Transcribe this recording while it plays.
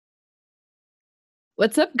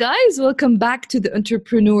What's up, guys? Welcome back to the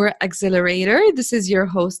Entrepreneur Accelerator. This is your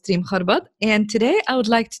host, Reem Kharbat. And today I would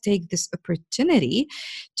like to take this opportunity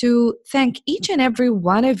to thank each and every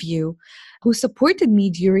one of you who supported me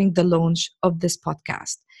during the launch of this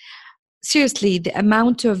podcast. Seriously, the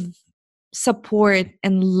amount of support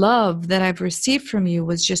and love that I've received from you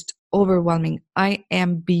was just overwhelming. I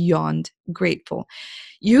am beyond grateful.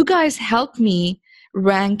 You guys helped me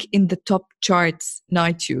rank in the top charts in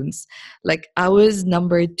iTunes. Like I was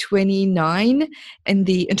number 29 in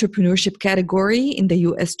the entrepreneurship category in the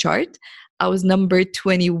US chart. I was number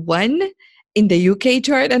 21 in the UK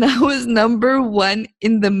chart, and I was number 1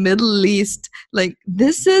 in the Middle East. Like,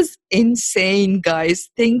 this is insane, guys.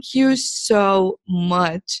 Thank you so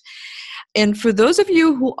much. And for those of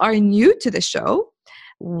you who are new to the show,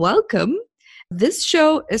 welcome. This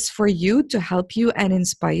show is for you to help you and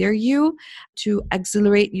inspire you to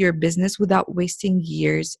accelerate your business without wasting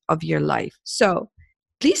years of your life. So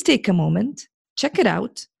please take a moment, check it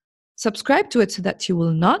out, subscribe to it so that you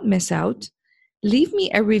will not miss out. Leave me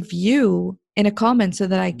a review in a comment so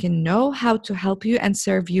that I can know how to help you and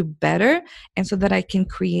serve you better, and so that I can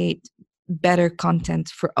create better content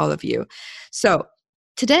for all of you. So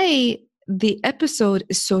today, the episode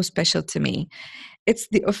is so special to me. It's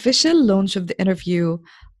the official launch of the interview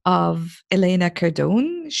of Elena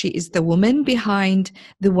Cardone. She is the woman behind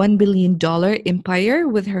the $1 billion empire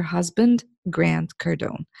with her husband, Grant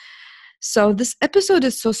Cardone. So this episode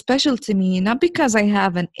is so special to me, not because I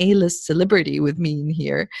have an A-list celebrity with me in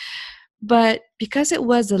here, but because it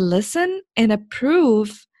was a lesson and a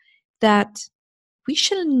proof that we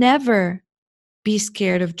should never be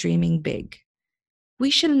scared of dreaming big.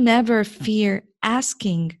 We should never fear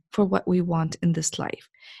asking for what we want in this life.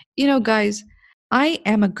 You know, guys, I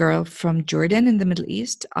am a girl from Jordan in the Middle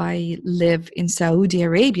East. I live in Saudi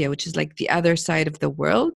Arabia, which is like the other side of the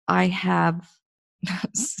world. I have,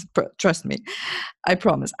 trust me, I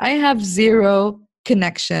promise, I have zero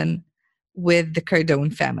connection with the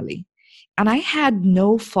Cardone family. And I had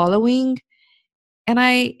no following. And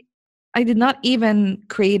I did not even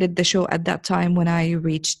created the show at that time when I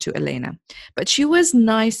reached to Elena. But she was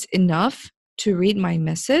nice enough to read my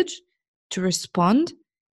message, to respond,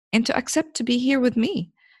 and to accept to be here with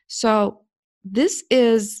me. So this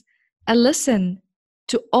is a lesson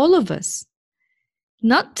to all of us,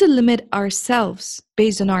 not to limit ourselves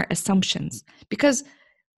based on our assumptions, because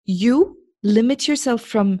you limit yourself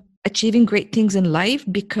from achieving great things in life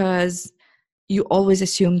because you always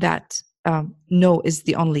assume that no is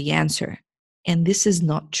the only answer. And this is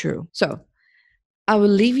not true. So I will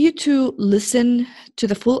leave you to listen to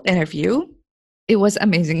the full interview. It was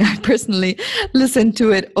amazing. I personally listened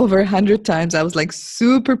to it over 100 times. I was like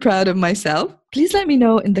super proud of myself. Please let me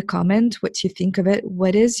know in the comment what you think of it.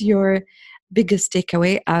 What is your biggest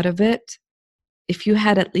takeaway out of it? If you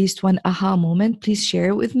had at least one aha moment, please share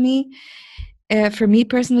it with me. For me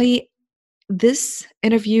personally, this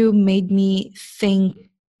interview made me think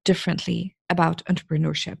differently about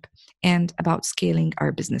entrepreneurship and about scaling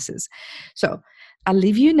our businesses. So I'll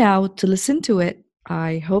leave you now to listen to it.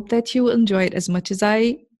 I hope that you will enjoy it as much as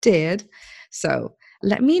I did. So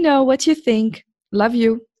let me know what you think. Love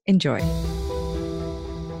you. Enjoy.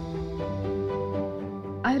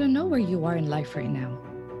 I don't know where you are in life right now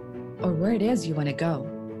or where it is you want to go.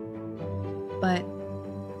 But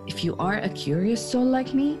if you are a curious soul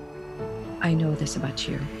like me, I know this about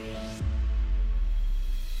you.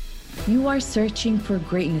 You are searching for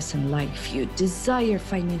greatness in life. You desire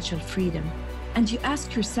financial freedom. And you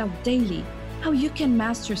ask yourself daily how you can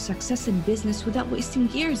master success in business without wasting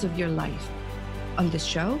years of your life. On this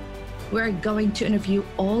show, we're going to interview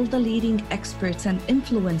all the leading experts and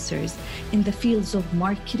influencers in the fields of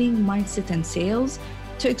marketing, mindset, and sales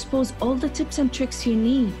to expose all the tips and tricks you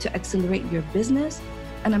need to accelerate your business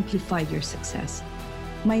and amplify your success.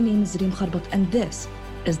 My name is Reem Kharbat, and this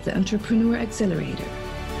is the Entrepreneur Accelerator.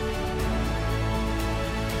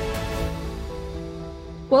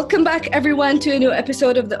 Welcome back, everyone, to a new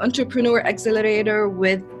episode of the Entrepreneur Accelerator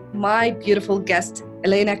with my beautiful guest,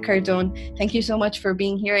 Elena Cardone. Thank you so much for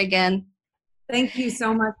being here again. Thank you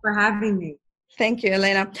so much for having me. Thank you,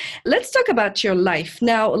 Elena. Let's talk about your life.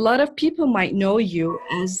 Now, a lot of people might know you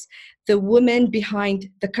as the woman behind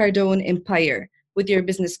the Cardone empire with your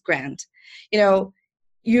business Grant. You know,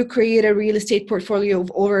 you create a real estate portfolio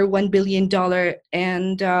of over $1 billion.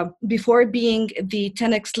 And before being the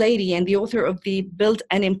 10X lady and the author of the Build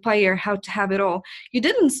an Empire, How to Have It All, you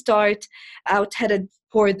didn't start out headed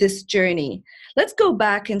for this journey. Let's go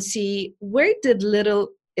back and see, where did little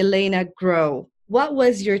Elena grow? What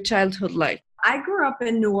was your childhood like? I grew up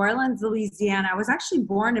in New Orleans, Louisiana. I was actually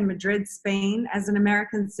born in Madrid, Spain, as an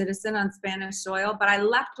American citizen on Spanish soil, but I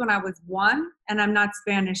left when I was 1, and I'm not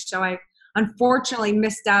Spanish, so I unfortunately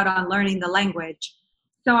missed out on learning the language.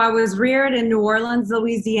 So I was reared in New Orleans,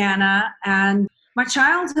 Louisiana, and my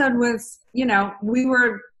childhood was,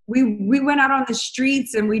 we went out on the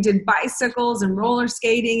streets and we did bicycles and roller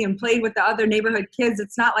skating and played with the other neighborhood kids.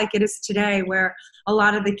 It's not like it is today where a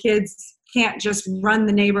lot of the kids can't just run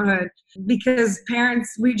the neighborhood because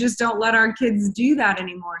parents, we just don't let our kids do that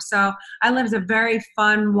anymore. So I lived a very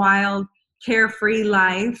fun, wild, carefree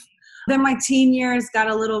life. Then my teen years got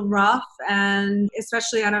a little rough, and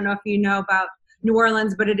especially, I don't know if you know about New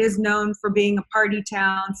Orleans, but it is known for being a party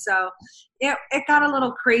town. So it got a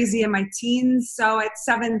little crazy in my teens. So at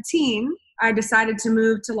 17, I decided to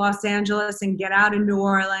move to Los Angeles and get out of New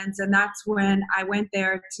Orleans. And that's when I went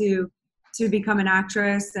there to become an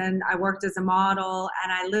actress, and I worked as a model,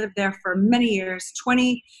 and I lived there for many years,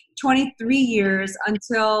 23 years,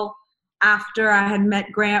 until after I had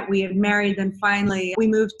met Grant, we had married, then finally we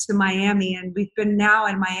moved to Miami, and we've been now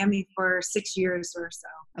in Miami for 6 years or so.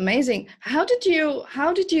 Amazing. How did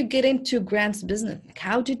you get into Grant's business?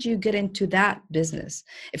 How did you get into that business?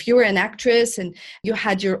 If you were an actress and you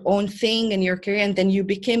had your own thing in your career and then you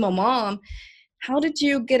became a mom, how did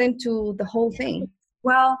you get into the whole thing?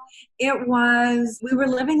 Well, we were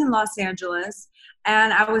living in Los Angeles,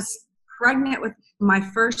 and I was pregnant with my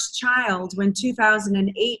first child when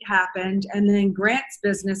 2008 happened, and then Grant's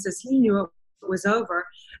business, as he knew it, was over.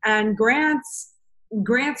 And Grant's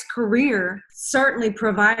career certainly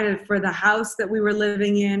provided for the house that we were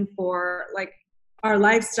living in, for like our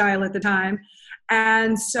lifestyle at the time.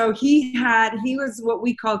 And so he was what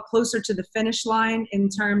we call closer to the finish line in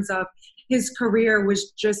terms of his career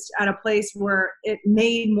was just at a place where it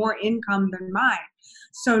made more income than mine.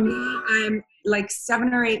 So now I'm like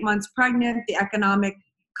 7 or 8 months pregnant. The economic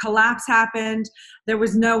collapse happened. There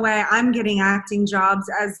was no way I'm getting acting jobs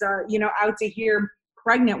as a, out to here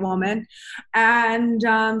pregnant woman. And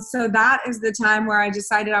so that is the time where I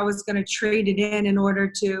decided I was going to trade it in order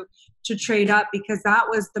to trade up, because that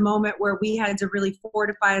was the moment where we had to really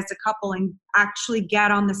fortify as a couple and actually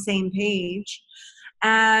get on the same page.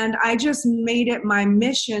 And I just made it my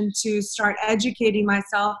mission to start educating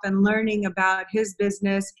myself and learning about his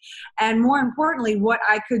business, and more importantly, what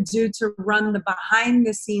I could do to run the behind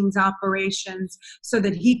the scenes operations so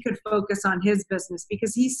that he could focus on his business,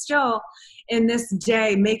 because he still in this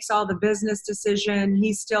day makes all the business decision.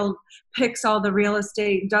 He still picks all the real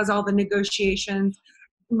estate, does all the negotiations.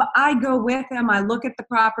 I go with him. I look at the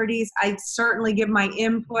properties. I certainly give my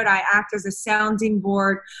input. I act as a sounding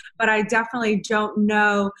board, but I definitely don't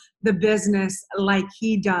know the business like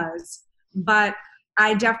he does. But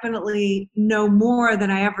I definitely know more than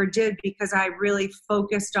I ever did, because I really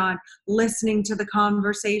focused on listening to the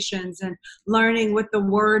conversations and learning what the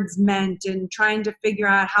words meant and trying to figure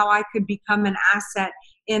out how I could become an asset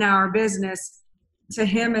in our business to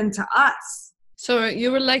him and to us. So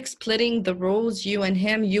you were like splitting the roles, you and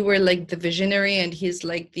him. You were like the visionary and he's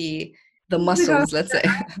like the muscles, let's say.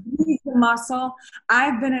 He's the muscle.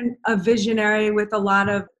 I've been a visionary with a lot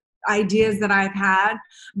of ideas that I've had,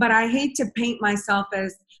 but I hate to paint myself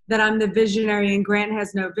as that I'm the visionary and Grant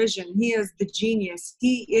has no vision. He is the genius.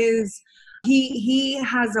 He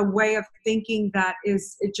has a way of thinking that it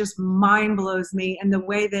just mind blows me, and the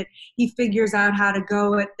way that he figures out how to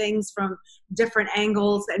go at things from different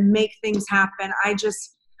angles and make things happen.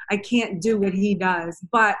 I can't do what he does,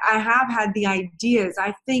 but I have had the ideas.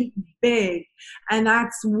 I think big, and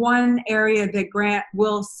that's one area that Grant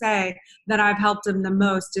will say that I've helped him the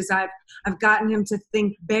most, is I've gotten him to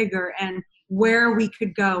think bigger and where we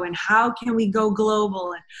could go and how can we go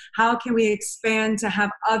global and how can we expand to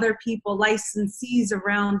have other people, licensees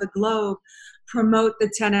around the globe, promote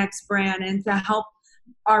the 10X brand and to help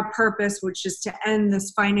our purpose, which is to end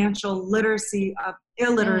this financial literacy of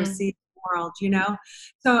illiteracy world,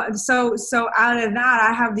 So out of that,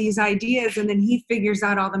 I have these ideas, and then he figures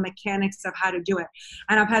out all the mechanics of how to do it.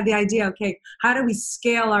 And I've had the idea, okay, how do we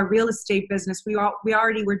scale our real estate business? We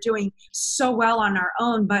already were doing so well on our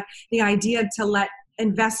own, but the idea to let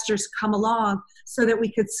investors come along so that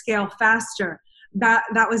we could scale faster.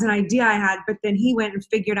 That was an idea I had, but then he went and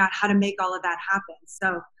figured out how to make all of that happen.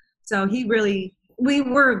 So we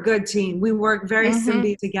were a good team. We worked very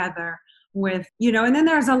symbiotically together with, and then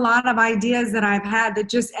there's a lot of ideas that I've had that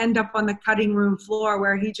just end up on the cutting room floor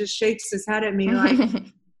where he just shakes his head at me like,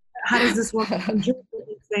 how does this work? These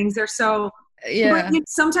things are so, but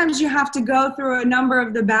sometimes you have to go through a number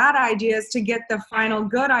of the bad ideas to get the final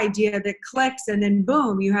good idea that clicks, and then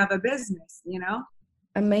boom, you have a business,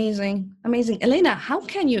 Amazing. Elena, how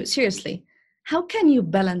can you, seriously, How can you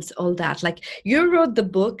balance all that? Like, you wrote the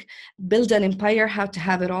book, Build an Empire, How to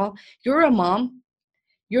Have It All. You're a mom.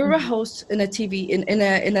 You're a Mhm. host in a TV,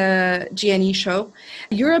 in a G&E show.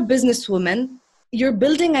 You're a businesswoman. You're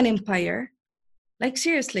building an empire. Like,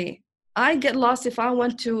 seriously, I get lost if I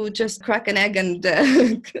want to just crack an egg and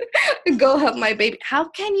go have my baby. How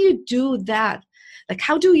can you do that? Like,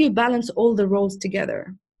 how do you balance all the roles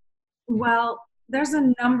together? Well, there's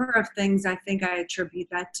a number of things I think I attribute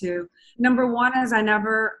that to. Number one is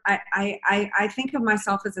I think of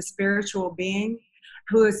myself as a spiritual being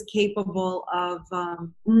who is capable of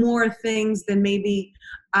more things than maybe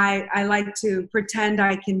I like to pretend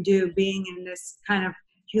I can do being in this kind of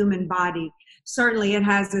human body. Certainly it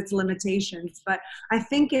has its limitations, but I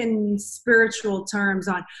think in spiritual terms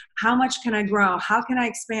on how much can I grow? How can I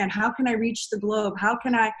expand? How can I reach the globe? How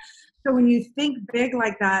can I? So when you think big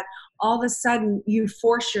like that, all of a sudden you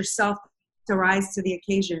force yourself to rise to the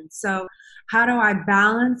occasion. So how do I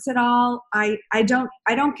balance it all? I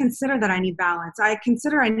don't consider that I need balance. I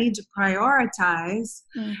consider I need to prioritize,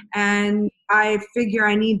 Mm. and I figure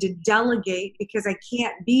I need to delegate because I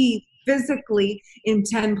can't be physically in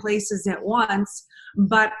 10 places at once.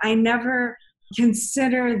 But I never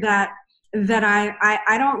consider that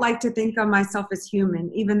I don't like to think of myself as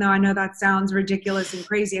human, even though I know that sounds ridiculous and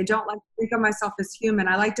crazy. I don't like to think of myself as human.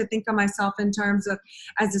 I like to think of myself in terms of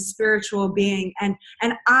as a spiritual being. And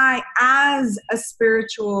I, as a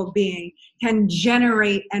spiritual being, can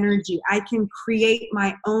generate energy. I can create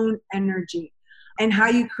my own energy. And how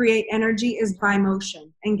you create energy is by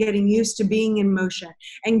motion and getting used to being in motion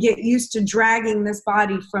and get used to dragging this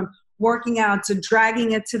body from working out to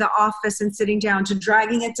dragging it to the office and sitting down to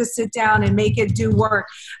dragging it to sit down and make it do work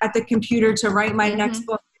at the computer to write my next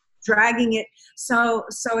book, dragging it. So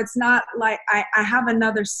it's not like I have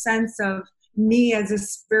another sense of me as a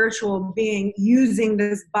spiritual being using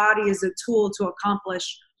this body as a tool to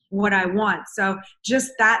accomplish what I want. So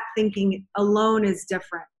just that thinking alone is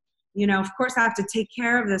different. You know, of course I have to take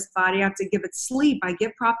care of this body. I have to give it sleep. I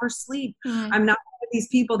get proper sleep. Mm. I'm not one of these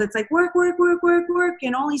people that's like work,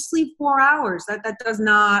 and only sleep 4 hours. That does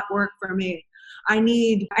not work for me. I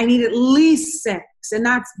need at least 6, and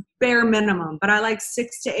that's bare minimum. But I like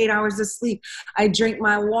 6 to 8 hours of sleep. I drink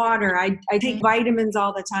my water. I take vitamins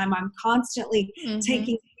all the time. I'm constantly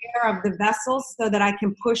taking care of the vessels so that I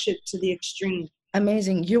can push it to the extreme.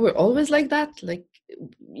 Amazing. You were always like that? Like,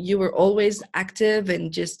 you were always active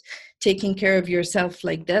and just taking care of yourself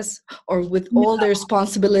like this, or with all the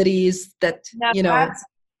responsibilities that, Now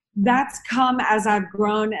that's come as I've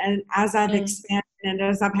grown and as I've Mm. expanded and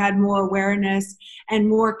as I've had more awareness and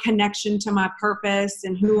more connection to my purpose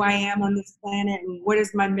and who I am on this planet and what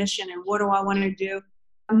is my mission and what do I want to do.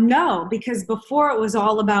 No, because before it was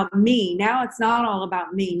all about me. Now it's not all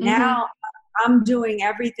about me. Now I'm doing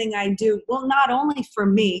everything I do. Well, not only for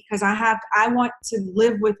me, because I want to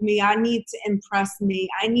live with me. I need to impress me.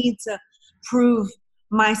 I need to prove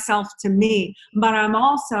myself to me. But I'm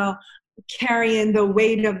also carrying the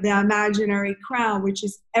weight of the imaginary crown, which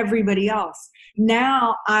is everybody else.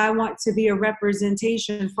 Now I want to be a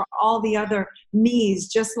representation for all the other me's,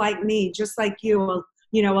 just like me, just like you.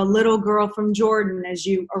 You know, a little girl from Jordan, as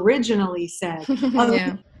you originally said.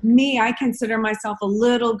 Yeah. Me, I consider myself a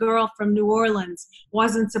little girl from New Orleans,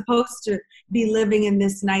 wasn't supposed to be living in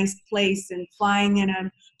this nice place and flying in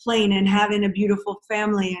a plane and having a beautiful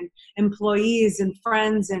family and employees and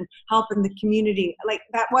friends and helping the community. Like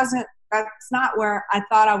that's not where I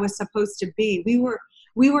thought I was supposed to be.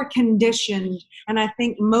 We were conditioned, and I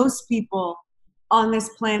think most people on this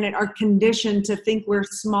planet are conditioned to think we're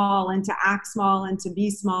small and to act small and to be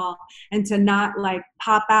small and to not like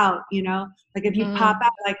pop out, you know, like if you pop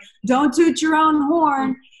out, like don't toot your own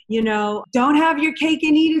horn, you know, don't have your cake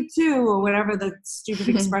and eat it too, or whatever the stupid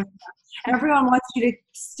expression. Everyone wants you to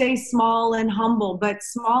stay small and humble, but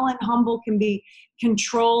small and humble can be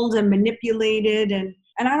controlled and manipulated. And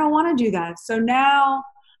I don't want to do that. So now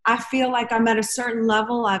I feel like I'm at a certain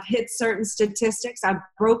level. I've hit certain statistics. I've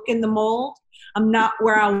broken the mold. I'm not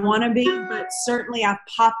where I want to be, but certainly I've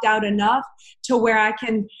popped out enough to where I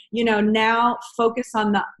can, you know, now focus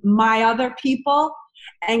on my other people.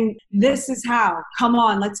 And this is how, come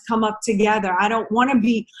on, let's come up together. I don't want to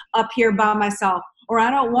be up here by myself, or I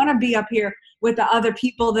don't want to be up here with the other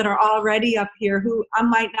people that are already up here who I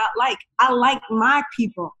might not like. I like my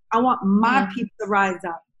people. I want my people to rise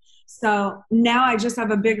up. So now I just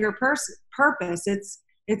have a bigger purpose.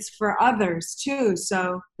 It's for others too.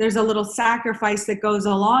 So there's a little sacrifice that goes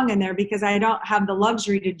along in there because I don't have the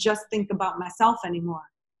luxury to just think about myself anymore.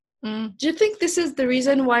 Do you think this is the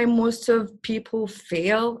reason why most of people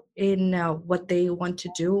fail in what they want to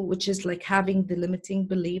do, which is like having the limiting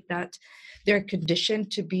belief that they're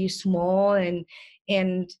conditioned to be small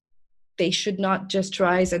and they should not just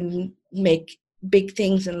rise and make big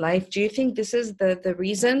things in life? Do you think this is the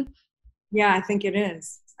reason? Yeah, I think it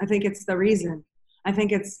is. I think it's the reason. I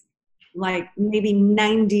think it's like maybe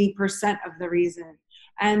 90% of the reason.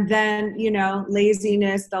 And then,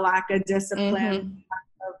 laziness, the lack of discipline,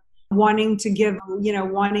 Mm-hmm. wanting to give,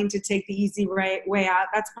 wanting to take the easy way out.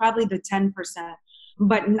 That's probably the 10%.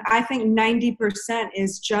 But I think 90%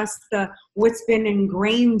 is just what's been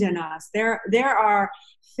ingrained in us. There are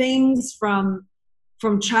things from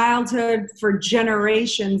childhood for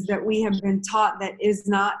generations that we have been taught that is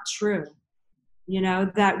not true,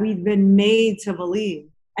 that we've been made to believe.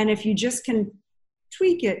 And if you just can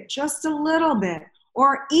tweak it just a little bit,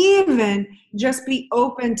 or even just be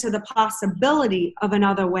open to the possibility of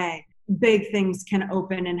another way, big things can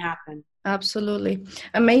open and happen. Absolutely.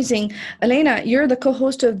 Amazing. Elena, you're the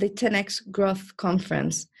co-host of the 10X Growth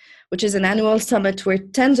Conference, which is an annual summit where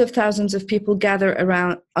tens of thousands of people gather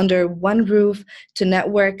around under one roof to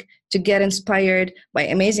network, to get inspired by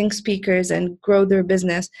amazing speakers and grow their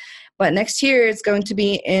business. But next year, it's going to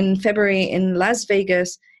be in February in Las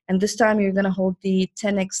Vegas. And this time you're going to hold the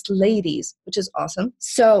 10X Ladies, which is awesome.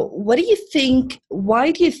 So what do you think,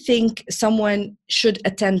 why do you think someone should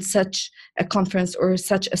attend such a conference or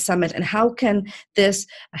such a summit? And how can this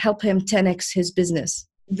help him 10X his business?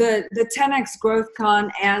 The 10X Growth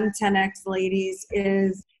Con and 10X Ladies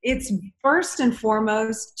it's first and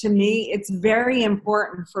foremost, to me, it's very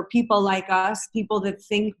important for people like us, people that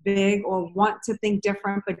think big or want to think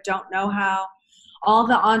different but don't know how. All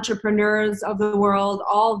the entrepreneurs of the world,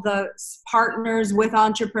 all the partners with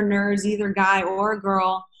entrepreneurs, either guy or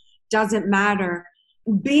girl, doesn't matter.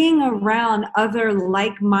 Being around other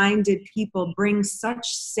like-minded people brings such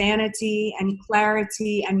sanity and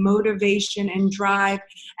clarity and motivation and drive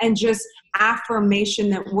and just affirmation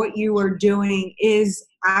that what you are doing is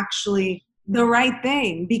actually the right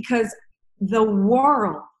thing, because the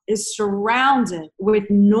world is surrounded with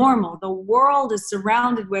normal. The world is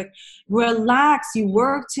surrounded with relax, you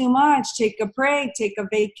work too much, take a break, take a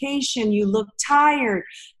vacation, you look tired.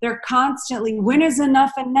 They're constantly, when is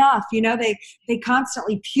enough enough? They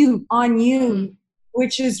constantly puke on you,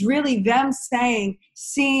 which is really them saying,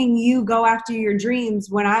 seeing you go after your dreams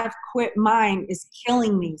when I've quit mine is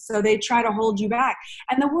killing me. So they try to hold you back.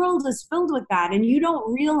 And the world is filled with that. And you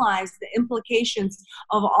don't realize the implications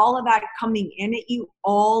of all of that coming in at you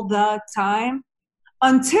all the time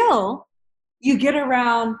until you get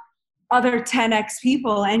around other 10X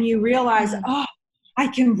people and you realize, oh, I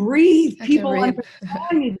can breathe. People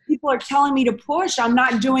understand me. People are telling me to push. I'm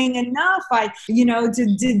not doing enough.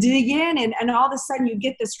 To dig in. And all of a sudden you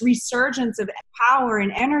get this resurgence of power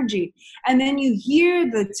and energy. And then you hear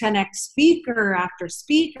the 10X speaker after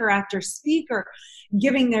speaker after speaker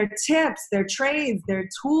giving their tips, their trades, their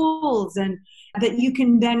tools, and that you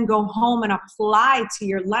can then go home and apply to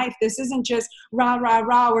your life. This isn't just rah, rah,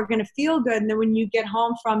 rah, we're going to feel good. And then when you get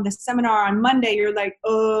home from the seminar on Monday, you're like,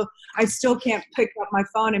 I still can't pick up my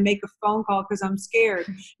phone and make a phone call because I'm scared.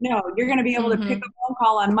 No, you're going to be able to pick a phone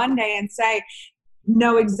call on Monday and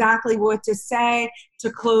know exactly what to say to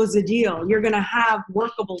close a deal. You're going to have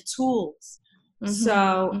workable tools.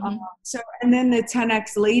 So, and then the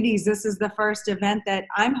 10X Ladies, this is the first event that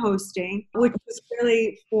I'm hosting, which is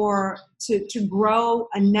really to grow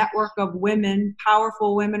a network of women,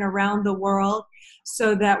 powerful women around the world,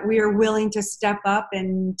 so that we are willing to step up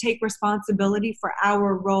and take responsibility for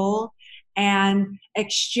our role and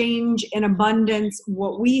exchange in abundance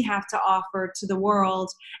what we have to offer to the world,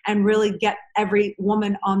 and really get every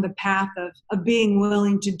woman on the path of being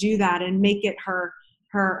willing to do that and make it her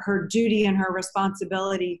duty and her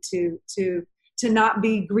responsibility to not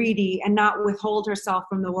be greedy and not withhold herself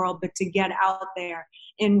from the world, but to get out there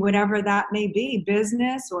in whatever that may be,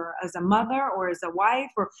 business or as a mother or as a wife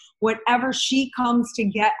or whatever she comes to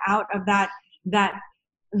get out of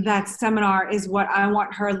that seminar is what I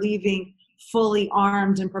want her leaving fully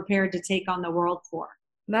armed and prepared to take on the world for.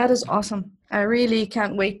 That is awesome. I really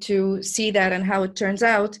can't wait to see that and how it turns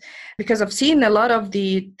out, because I've seen a lot of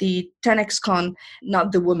the 10X Con,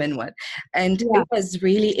 not the women one, and it was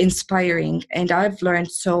really inspiring, and I've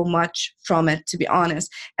learned so much from it, to be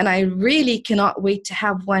honest. And I really cannot wait to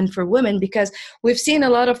have one for women, because we've seen a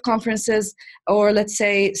lot of conferences, or let's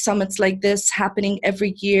say summits like this, happening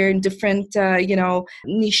every year in different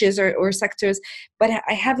niches or sectors, but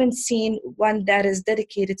I haven't seen one that is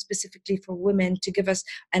dedicated specifically for women to give us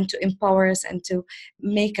and to empower us us and to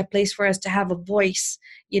make a place for us to have a voice,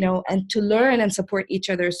 and to learn and support each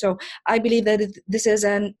other. So I believe that this is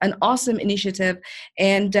an awesome initiative,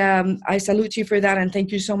 and I salute you for that, and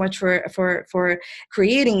thank you so much for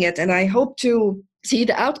creating it. And I hope to see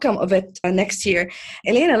the outcome of it next year.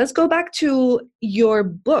 Elena, let's go back to your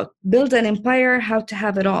book, Build an Empire, How to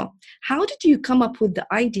Have It All. How did you come up with the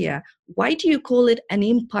idea? Why do you call it an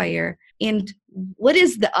empire? And what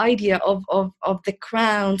is the idea of the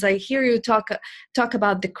crowns? I hear you talk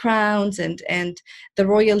about the crowns and the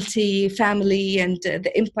royalty family and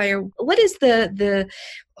the empire. What is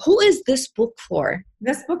who is this book for?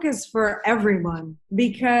 This book is for everyone,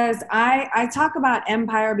 because I talk about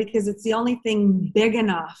empire because it's the only thing big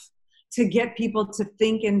enough to get people to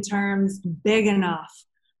think in terms big enough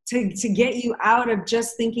to get you out of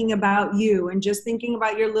just thinking about you and just thinking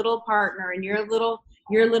about your little partner and your little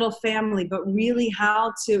family, but really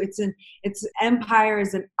how to, it's empire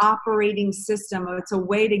is an operating system. It's a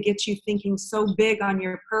way to get you thinking so big on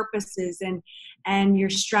your purposes and your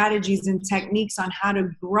strategies and techniques on how to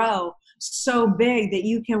grow so big that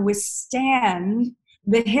you can withstand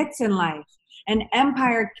the hits in life. An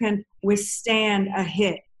empire can withstand a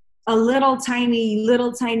hit. A little tiny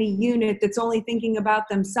unit that's only thinking about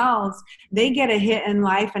themselves, they get a hit in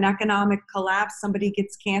life, an economic collapse, somebody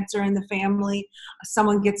gets cancer in the family,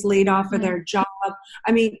 someone gets laid off of their job.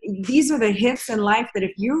 I mean, these are the hits in life that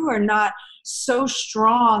if you are not so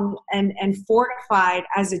strong and fortified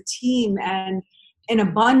as a team and in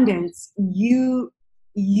abundance, you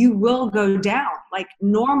will go down. Like,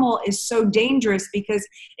 normal is so dangerous because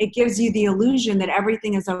it gives you the illusion that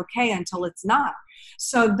everything is okay until it's not.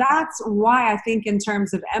 So that's why I think in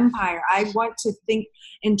terms of empire. I want to think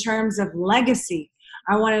in terms of legacy.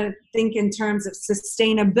 I want to think in terms of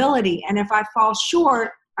sustainability. And if I fall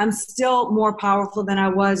short, I'm still more powerful than I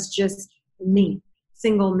was just me,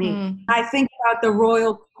 single me. I think about the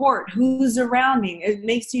royal court, who's around me. It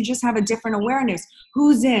makes you just have a different awareness.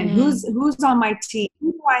 Who's in, who's on my team,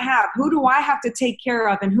 who do I have to take care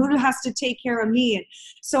of, and who has to take care of me. And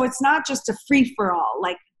so it's not just a free for all.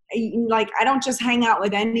 Like I don't just hang out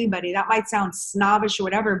with anybody. That might sound snobbish or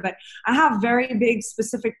whatever, but I have very big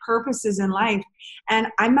specific purposes in life. And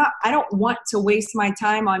I don't want to waste my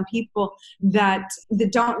time on people that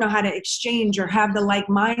don't know how to exchange or have the like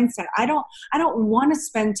mindset. I don't want to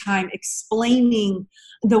spend time explaining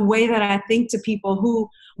the way that I think to people who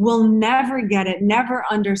will never get it, never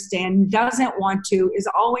understand, doesn't want to, is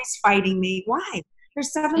always fighting me. Why?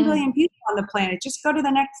 There's 7 billion people on the planet. Just go to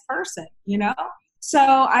the next person,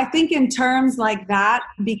 So I think in terms like that,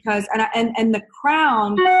 because, and the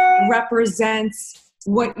crown represents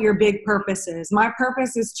what your big purpose is. My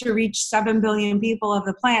purpose is to reach 7 billion people of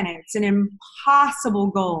the planet. It's an impossible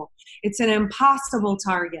goal. It's an impossible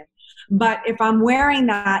target. But if I'm wearing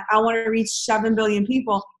that, I want to reach 7 billion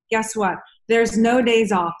people. Guess what? There's no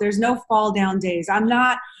days off. There's no fall down days. I'm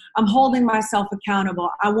holding myself accountable.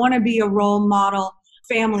 I want to be a role model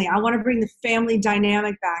family. I want to bring the family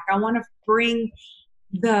dynamic back. I want to bring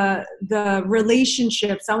the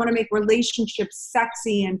relationships. I want to make relationships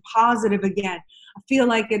sexy and positive again. I feel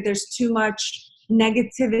like there's too much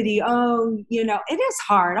negativity. It is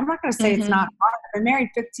hard. I'm not going to say it's not hard. I've been married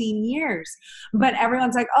 15 years, but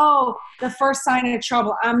everyone's like, the first sign of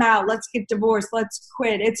trouble, I'm out. Let's get divorced. Let's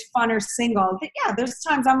quit. It's fun or single. But yeah, there's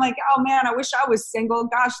times I'm like, oh man, I wish I was single.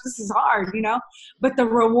 Gosh, this is hard, but the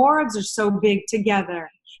rewards are so big together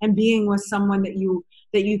and being with someone that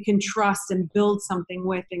you can trust and build something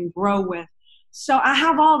with and grow with. So I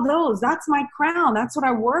have all those. That's my crown. That's what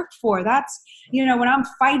I work for. That's, when I'm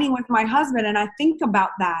fighting with my husband and I think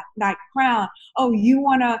about that crown. Oh, you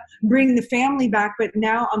want to bring the family back, but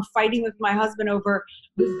now I'm fighting with my husband over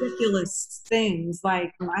ridiculous things.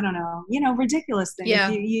 Like, I don't know, ridiculous things. Yeah.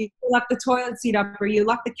 You left the toilet seat up, or you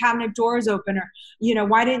left the cabinet doors open, or,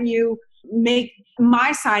 why didn't you make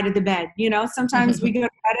my side of the bed? Sometimes we go to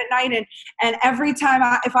bed at night and every time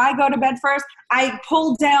if I go to bed first, I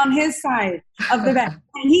pull down his side of the bed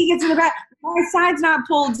and he gets in the bed, my side's not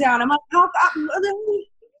pulled down. I'm like, stuff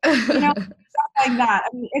like that. I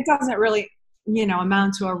mean, it doesn't really,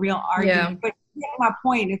 amount to a real argument, but you get my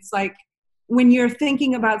point. It's like, when you're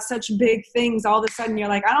thinking about such big things, all of a sudden you're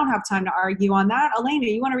like, I don't have time to argue on that. Elena,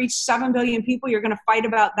 you want to reach 7 billion people? You're going to fight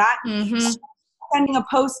about that? Sending a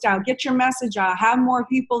post out, get your message out, have more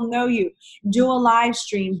people know you, do a live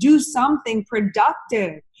stream, do something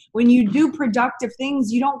productive. When you do productive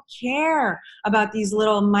things, you don't care about these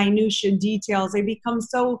little minutia details. They become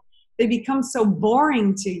so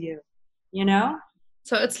boring to you,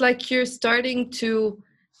 So it's like you're starting to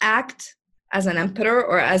act as an emperor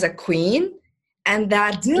or as a queen, and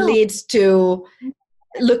that leads to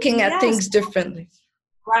looking at Yes, things differently.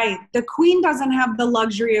 right. The queen doesn't have the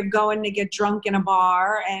luxury of going to get drunk in a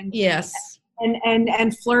bar Yes.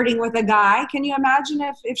 and flirting with a guy. Can you imagine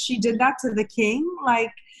if she did that to the king?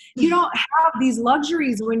 Like, you don't have these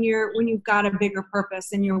luxuries when you've got a bigger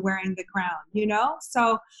purpose and you're wearing the crown, you know?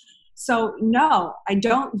 So no, I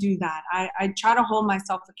don't do that. I try to hold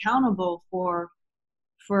myself accountable for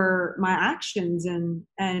my actions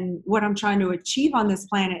and what I'm trying to achieve on this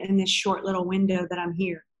planet in this short little window that I'm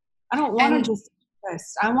here. I don't want to And just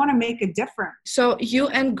exist. I want to make a difference. so you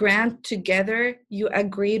and Grant together, you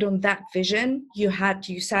agreed on that vision. You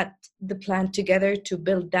set the plan together to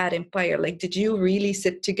build that empire. Like, did you really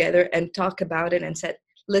sit together and talk about it and said,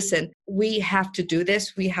 listen, we have to do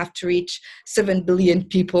this. We have to reach 7 billion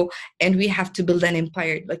people and we have to build an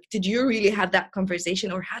empire. Like, did you really have that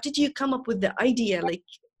conversation, or how did you come up with the idea? Like,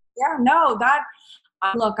 Yeah, no,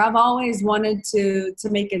 look, I've always wanted to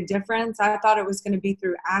make a difference. I thought it was going to be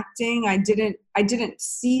through acting. I didn't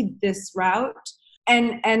see this route.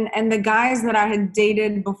 And the guys that I had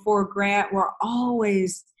dated before Grant were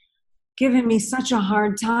always giving me such a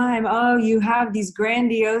hard time. Oh, you have these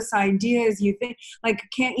grandiose ideas. You think, like,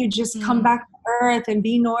 can't you just come back to earth and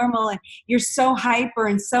be normal? And you're so hyper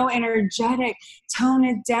and so energetic. Tone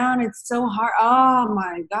it down. It's so hard. Oh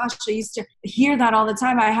my gosh. I used to hear that all the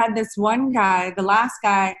time. I had this one guy, the last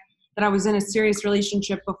guy that I was in a serious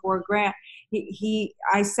relationship before Grant.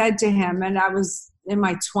 I said to him, and I was in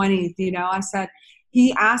my 20s,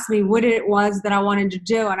 he asked me what it was that I wanted to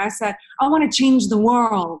do. And I said, I want to change the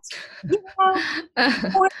world.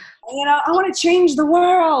 I want to change the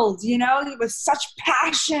world, with such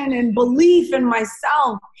passion and belief in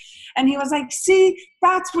myself. And he was like, see,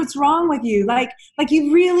 that's what's wrong with you. Like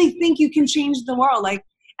you really think you can change the world.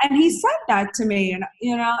 And he said that to me. And,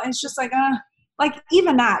 it's just like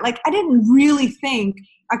even that, I didn't really think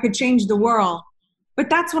I could change the world, but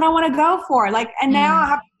that's what I want to go for. And now I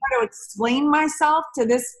have to try to explain myself to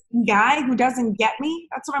this guy who doesn't get me.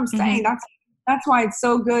 That's what I'm saying. That's why it's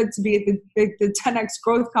so good to be at the 10X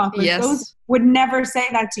Growth Conference. Yes. Those would never say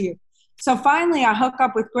that to you. So finally I hook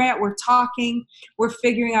up with Grant. We're talking, we're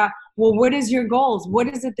figuring out, well, what is your goals? What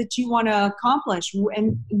is it that you want to accomplish?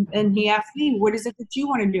 And he asked me, what is it that you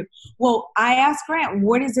want to do? Well, I asked Grant,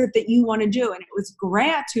 what is it that you want to do? And it was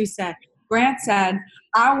Grant said,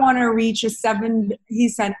 I want to reach 7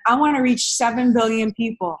 billion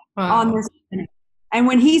people on this planet. And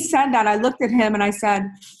when he said that, I looked at him and I said,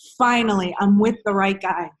 finally, I'm with the right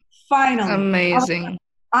guy. Finally. Amazing.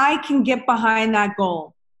 I can get behind that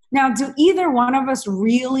goal. Now, do either one of us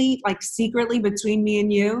really, secretly between me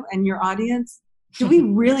and you and your audience, do we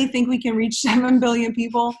really think we can reach 7 billion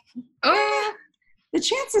people? The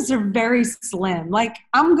chances are very slim.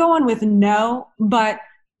 I'm going with no, but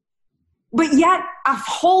yet I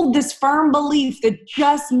hold this firm belief that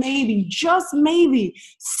just maybe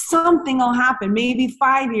something will happen. Maybe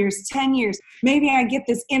 5 years, 10 years. Maybe I get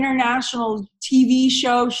this international TV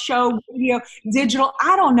show, video, digital.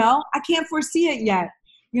 I don't know. I can't foresee it yet,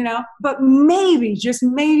 but maybe, just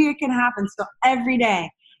maybe it can happen. So every day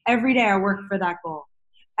I work for that goal.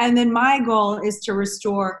 And then my goal is to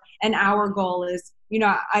restore, and our goal is,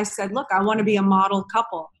 I said, look, I want to be a model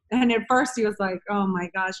couple. And at first he was like, oh my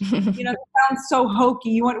gosh, that sounds so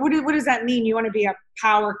hokey. What does that mean? You want to be a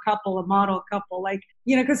power couple, a model couple?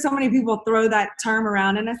 Because so many people throw that term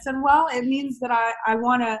around. And I said, well, it means that I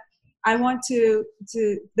want to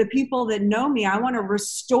the people that know me, I want to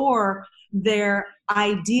restore their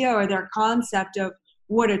idea or their concept of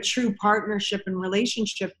what a true partnership and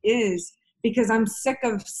relationship is. Because I'm sick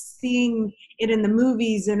of seeing it in the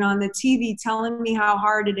movies and on the TV telling me how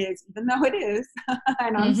hard it is, even though it is.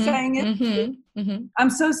 And I'm saying it. I'm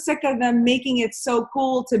so sick of them making it so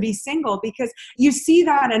cool to be single, because you see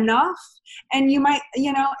that enough. And you might,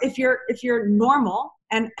 if you're normal,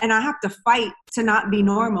 and I have to fight to not be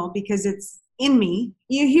normal because it's in me,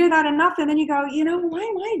 you hear that enough and then you go, why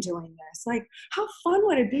am I doing this? How fun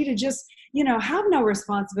would it be to just, have no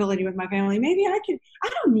responsibility with my family? Maybe I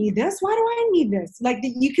don't need this. Why do I need this?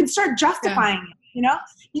 You can start justifying it,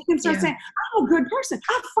 you can start saying, I'm a good person.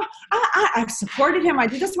 I've supported him. I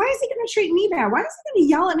did this. Why is he going to treat me bad? Why is he going to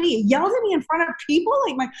yell at me? He yelled at me in front of people,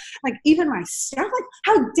 even my staff,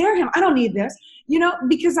 how dare him? I don't need this,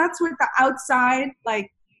 because that's what the outside,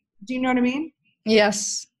 do you know what I mean?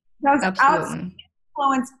 Yes. Those absolutely. Outside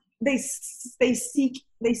influence, they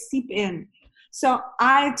seep in. So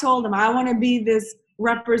I told him I want to be this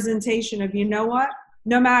representation of, what,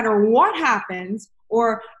 no matter what happens,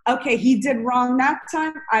 or, okay, he did wrong that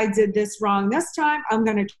time, I did this wrong this time, I'm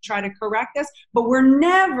going to try to correct this, but we're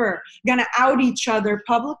never going to out each other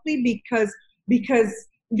publicly because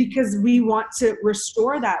because we want to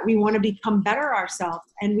restore that. We want to become better ourselves,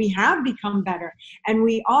 and we have become better, and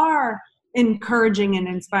we are encouraging and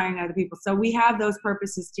inspiring other people. So we have those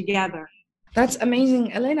purposes together. That's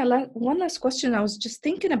amazing. Elena, one last question. I was just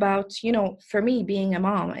thinking about, for me being a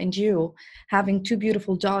mom and you having two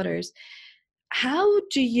beautiful daughters, how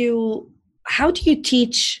do you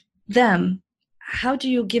teach them? How do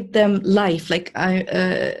you give them life? Like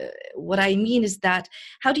what I mean is that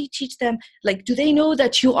how do you teach them? Like, do they know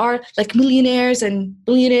that you are like millionaires and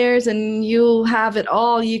billionaires and you have it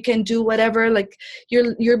all? You can do whatever. Like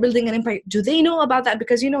you're building an empire. Do they know about that?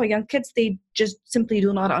 Because young kids, they just simply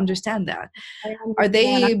do not understand that. I Are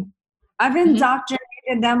understand. they? I've Mhm.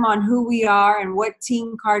 indoctrinated them on who we are and what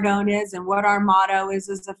Team Cardone is and what our motto is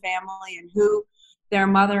as a family and who their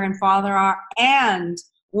mother and father are and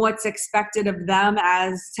what's expected of them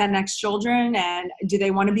as 10X children. And do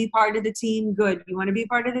they want to be part of the team? Good. You want to be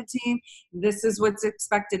part of the team? This is what's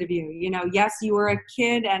expected of you. Yes, you were a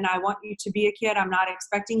kid and I want you to be a kid. I'm not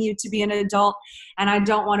expecting you to be an adult, and I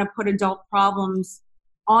don't want to put adult problems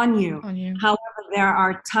on you. On you. However, there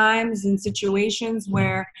are times and situations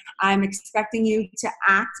where I'm expecting you to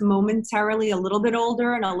act momentarily a little bit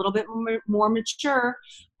older and a little bit more mature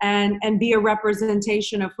and be a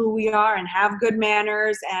representation of who we are and have good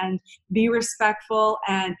manners and be respectful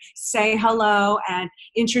and say hello and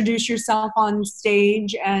introduce yourself on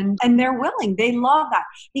stage. And they're willing. They love that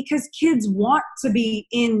because kids want to be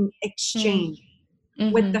in exchange.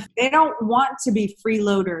 Mm-hmm. They don't want to be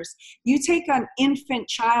freeloaders. You take an infant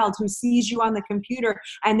child who sees you on the computer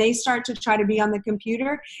and they start to try to be on the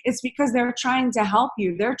computer, it's because they're trying to help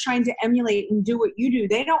you. They're trying to emulate and do what you do.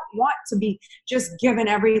 They don't want to be just given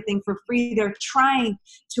everything for free. They're trying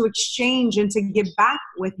to exchange and to give back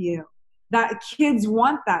with you. That kids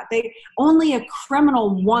want that. Only a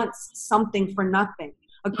criminal wants something for nothing.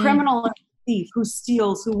 A criminal is a thief who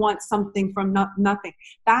steals, who wants something from nothing.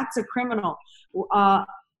 That's a criminal.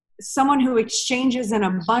 Someone who exchanges in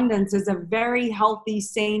abundance is a very healthy,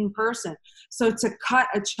 sane person. So to cut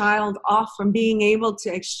a child off from being able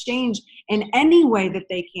to exchange in any way that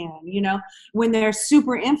they can, when they're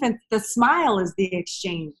super infants, the smile is the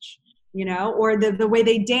exchange, or the way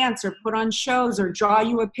they dance or put on shows or draw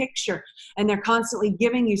you a picture, and they're constantly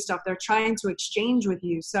giving you stuff. They're trying to exchange with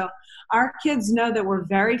you. So our kids know that we're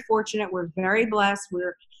very fortunate. We're very blessed.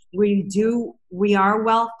 We are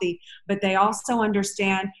wealthy, but they also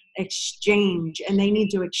understand exchange, and they need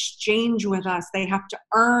to exchange with us. They have to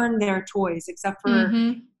earn their toys, except for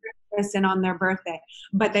Christmas and on their birthday,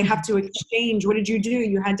 but they have to exchange. What did you do?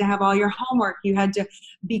 You had to have all your homework. You had to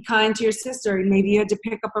be kind to your sister. Maybe you had to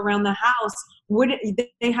pick up around the house.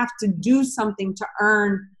 They have to do something to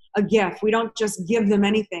earn a gift. We don't just give them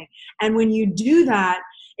anything. And when you do that,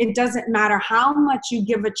 it doesn't matter how much you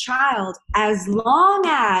give a child, as long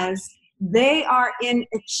as they are in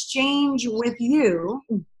exchange with you,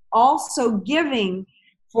 also giving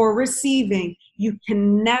for receiving. You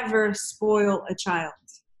can never spoil a child.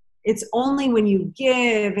 It's only when you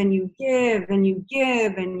give and you give and you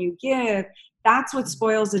give and you give, that's what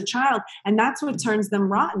spoils a child, and that's what turns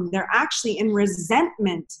them rotten. They're actually in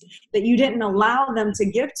resentment that you didn't allow them to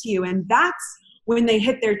give to you, and that's when they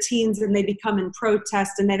hit their teens and they become in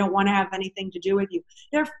protest and they don't want to have anything to do with you.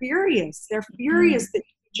 They're furious. They're furious that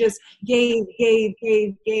you just gave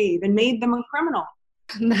and made them a criminal.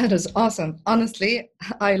 That is awesome. Honestly,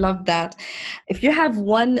 I love that. If you have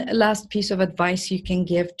one last piece of advice you can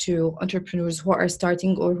give to entrepreneurs who are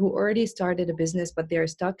starting or who already started a business but they're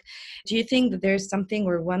stuck, do you think that there's something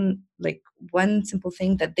or one simple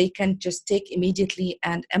thing that they can just take immediately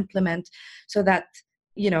and implement so that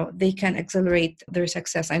they can accelerate their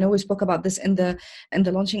success? I know we spoke about this in the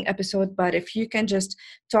launching episode, but if you can just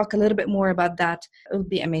talk a little bit more about that, it would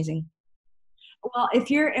be amazing. Well, if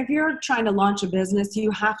you're trying to launch a business, you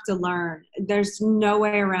have to learn. There's no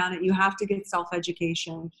way around it. You have to get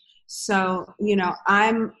self-education. So,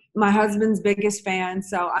 I'm my husband's biggest fan,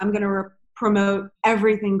 so I'm going to promote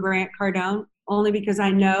everything Grant Cardone, only because I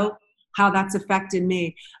know how that's affected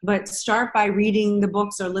me. But start by reading the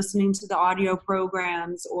books or listening to the audio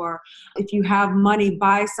programs, or if you have money,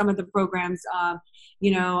 buy some of the programs,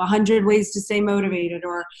 100 Ways to Stay Motivated,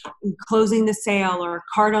 or Closing the Sale, or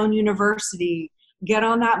Cardone University. Get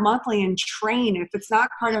on that monthly and train. If it's not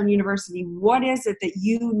Cardone University, what is it that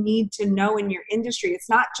you need to know in your industry? It's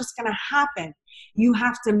not just going to happen. You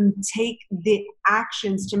have to take the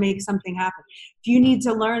actions to make something happen. If you need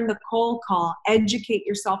to learn the cold call, educate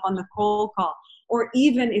yourself on the cold call. Or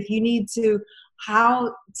even if you need to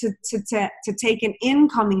how to take an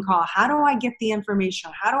incoming call. How do I get the information?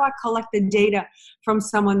 How do I collect the data from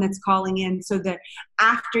someone that's calling in so that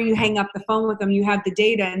after you hang up the phone with them, you have the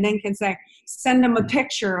data and then can say, send them a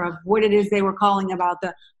picture of what it is they were calling about.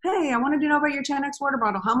 Hey, I wanted to know about your 10X water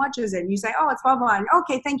bottle. How much is it? And you say, oh, it's blah, blah. And,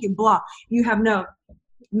 okay, thank you, blah. You have no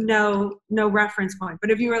reference point. But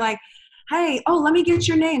if you were like, hey, oh, let me get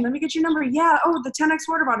your name. Let me get your number. Yeah. Oh, the 10X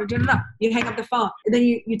water bottle. Da, da, da. You hang up the phone. And then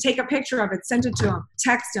you take a picture of it, send it to them,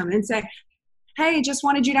 text them and say, hey, just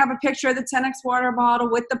wanted you to have a picture of the 10X water bottle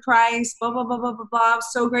with the price, blah, blah, blah, blah, blah, blah.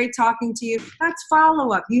 So great talking to you. That's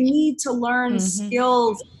follow-up. You need to learn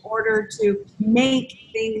skills in order to make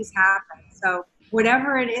things happen. So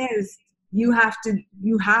whatever it is, you have to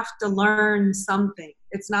learn something.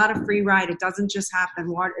 It's not a free ride. It doesn't just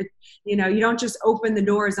happen. You don't just open the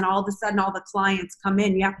doors and all of a sudden all the clients come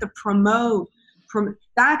in. You have to promote.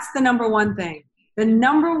 That's the number one thing. The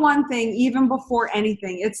number one thing, even before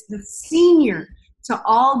anything, it's the senior to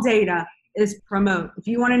all data is promote. If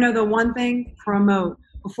you want to know the one thing, promote.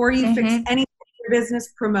 Before you fix anything in your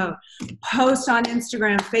business, promote. Post on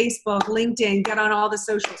Instagram, Facebook, LinkedIn, get on all the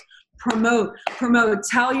socials. Promote,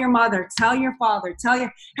 tell your mother, tell your father, hey,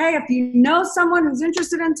 if you know someone who's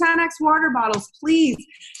interested in 10X water bottles, please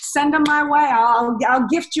send them my way. I'll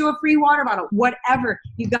gift you a free water bottle, whatever.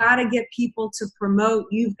 You got to get people to promote.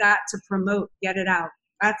 You've got to promote, get it out.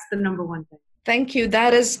 That's the number one thing. Thank you.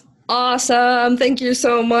 That is awesome. Thank you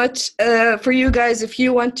so much. For you guys, if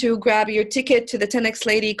you want to grab your ticket to the 10X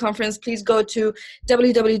Lady conference, please go to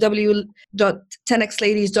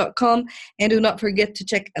www.10xladies.com and do not forget to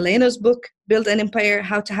check Elena's book, Build an Empire,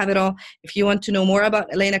 How to Have It All. If you want to know more about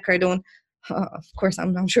Elena Cardone, of course,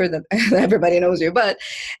 I'm sure that everybody knows you, but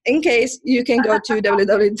in case, you can go to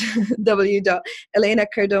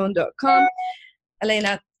www.elenacardone.com.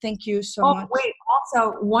 Elena, thank you so much. Wait,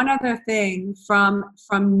 also one other thing from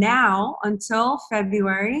now until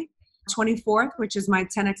February 24th, which is my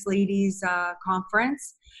 10X Ladies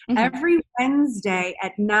conference, every Wednesday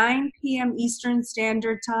at 9 p.m. Eastern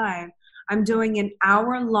Standard Time, I'm doing an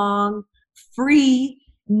hour-long free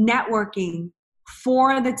networking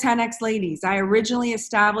for the 10X Ladies. I originally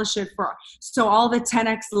established it so all the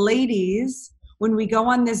 10X Ladies, when we go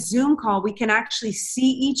on this Zoom call, we can actually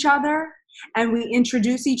see each other. And we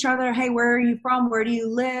introduce each other. Hey, where are you from? Where do you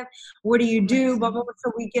live? What do you do? Blah, blah, blah.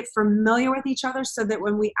 So we get familiar with each other so that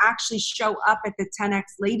when we actually show up at the 10X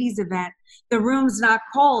Ladies event, the room's not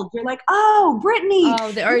cold. You're like, oh, Brittany.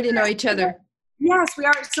 Oh, they already know each other. Yes, we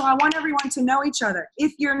are. So I want everyone to know each other.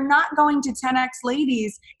 If you're not going to 10X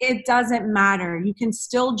Ladies, it doesn't matter. You can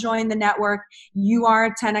still join the network. You are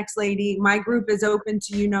a 10X Lady. My group is open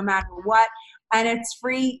to you no matter what. And it's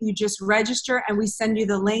free. You just register and we send you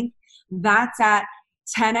the link. That's at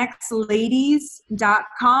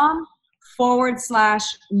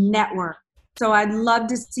 10xladies.com/network. So I'd love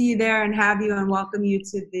to see you there and have you and welcome you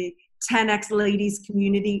to the 10X Ladies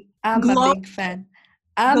community. I'm a big fan.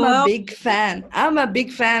 I'm a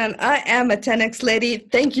big fan and I am a 10X lady.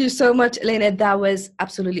 Thank you so much, Elena. That was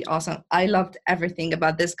absolutely awesome. I loved everything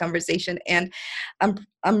about this conversation and I'm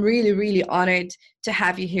really, really honored to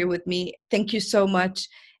have you here with me. Thank you so much.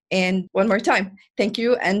 And one more time, thank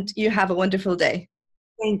you, and you have a wonderful day.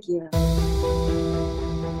 Thank you.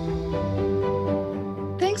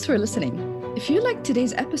 Thanks for listening. If you liked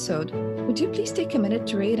today's episode, would you please take a minute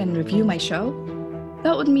to rate and review my show?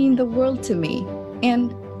 That would mean the world to me.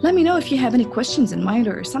 And let me know if you have any questions in mind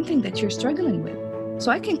or something that you're struggling with,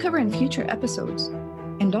 so I can cover in future episodes.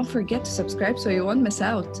 And don't forget to subscribe so you won't miss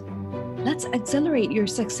out. Let's accelerate your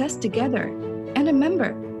success together. And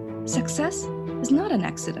remember, success is not an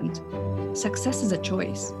accident. Success is a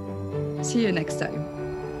choice. See you next time.